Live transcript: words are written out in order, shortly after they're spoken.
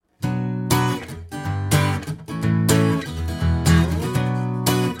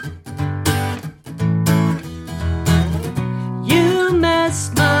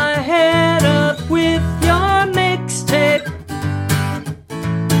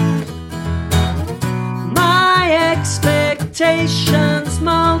temptations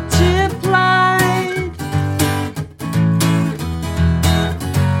multiplied.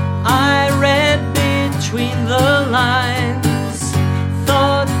 I read between the lines,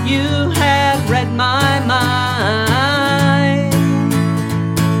 thought you had read my mind.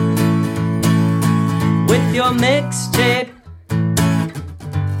 With your mixtape,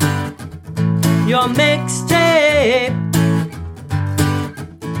 your mixtape,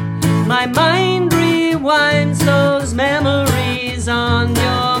 my mind rewinds those memories on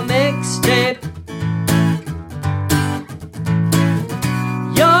your mixtape.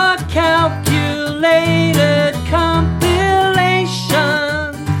 Your calculated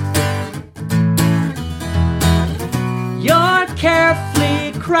compilation, your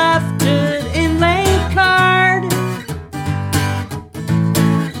carefully crafted inlay card,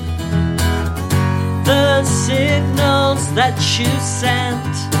 the signals that you sent,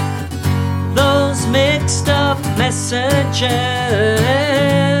 those mixed up messages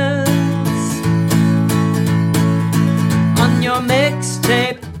on your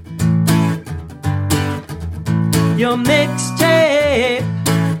mixtape, your mixtape.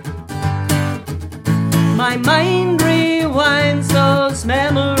 My mind rewinds those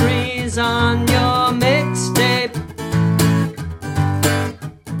memories on your mixtape,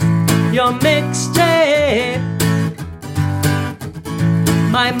 your mixtape.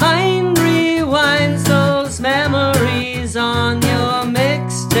 My mind rewinds those memories on your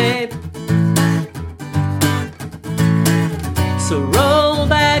mixtape. So roll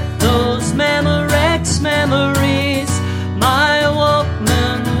back those Memorex memories. My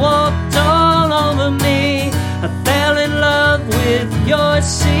Walkman walked all over me. I fell in love with your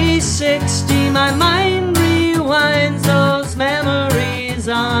C60. My mind